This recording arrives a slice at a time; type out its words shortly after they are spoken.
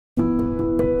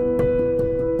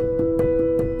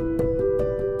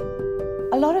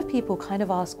lot of people kind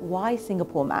of ask, why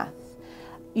Singapore math?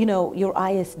 You know, you're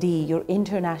ISD, you're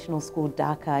international school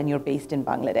Dhaka, and you're based in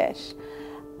Bangladesh.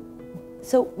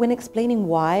 So when explaining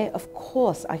why, of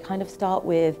course, I kind of start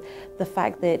with the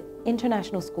fact that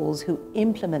international schools who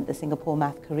implement the Singapore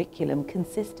math curriculum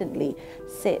consistently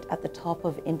sit at the top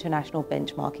of international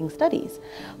benchmarking studies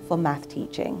for math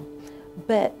teaching.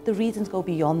 But the reasons go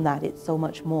beyond that. It's so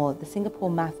much more. The Singapore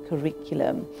math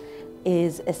curriculum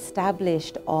is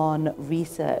established on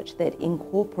research that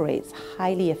incorporates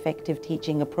highly effective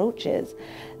teaching approaches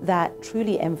that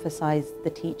truly emphasize the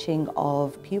teaching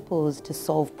of pupils to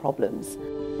solve problems.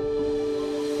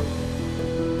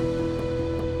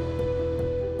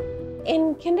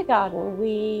 In kindergarten,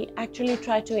 we actually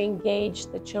try to engage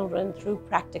the children through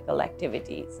practical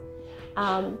activities.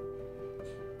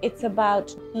 It's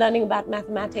about learning about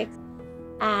mathematics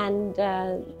and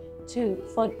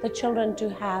for the children to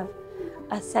have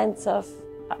a sense of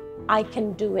I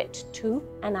can do it too,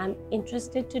 and I'm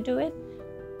interested to do it.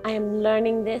 I am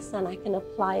learning this and I can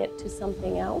apply it to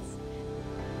something else.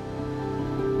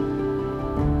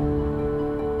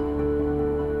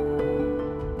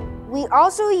 We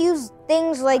also use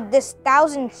things like this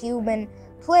 1,000 cube and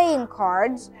playing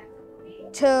cards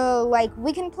to,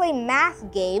 we can play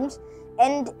math games,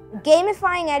 and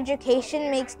gamifying education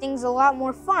makes things a lot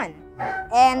more fun.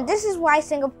 And this is why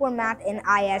Singapore Math in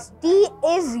ISD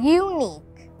is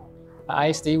unique. At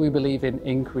ISD, we believe in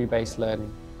inquiry-based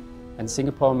learning, and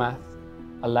Singapore Math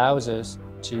allows us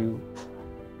to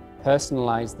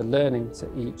personalize the learning to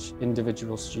each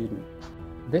individual student.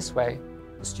 This way,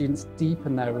 the students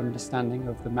deepen their understanding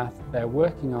of the math that they're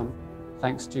working on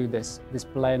thanks to this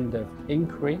blend of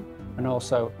inquiry and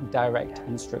also direct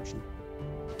instruction.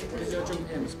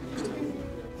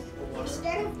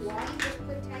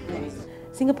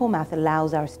 Singapore Math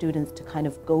allows our students to kind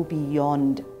of go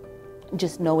beyond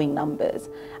just knowing numbers.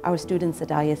 Our students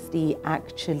at ISD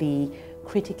actually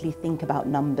critically think about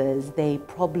numbers, they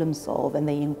problem solve, and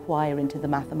they inquire into the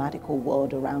mathematical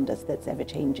world around us that's ever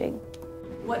changing.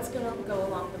 What's going to go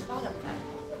along the bottom then?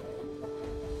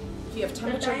 Do you have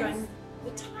temperature going?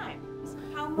 The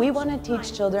time. We want to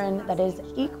teach children that it is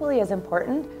equally as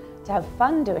important to have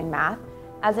fun doing math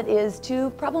as it is to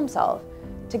problem solve,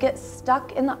 to get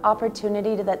stuck in the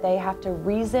opportunity that they have to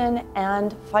reason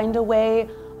and find a way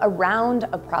around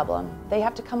a problem. They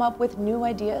have to come up with new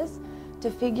ideas to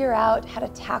figure out how to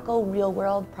tackle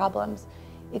real-world problems.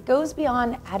 It goes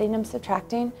beyond adding and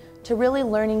subtracting to really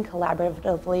learning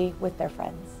collaboratively with their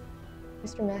friends.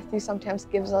 Mr. Matthew sometimes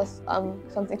gives us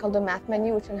something called a math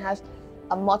menu, which has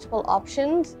multiple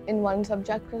options in one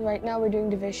subject, because right now we're doing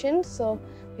division, so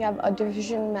we have a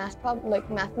division math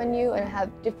menu, and have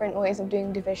different ways of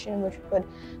doing division, which would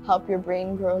help your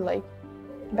brain grow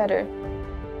better.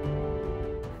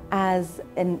 As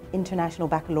an international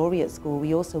baccalaureate school,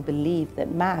 we also believe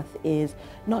that math is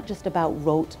not just about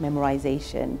rote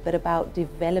memorization, but about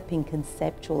developing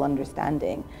conceptual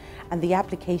understanding and the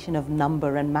application of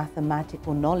number and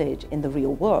mathematical knowledge in the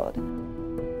real world.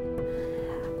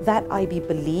 That IB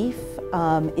belief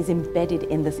is embedded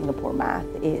in the Singapore Math.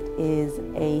 It is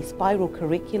a spiral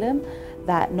curriculum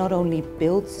that not only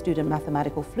builds student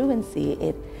mathematical fluency,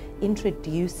 it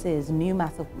introduces new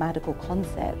mathematical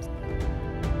concepts.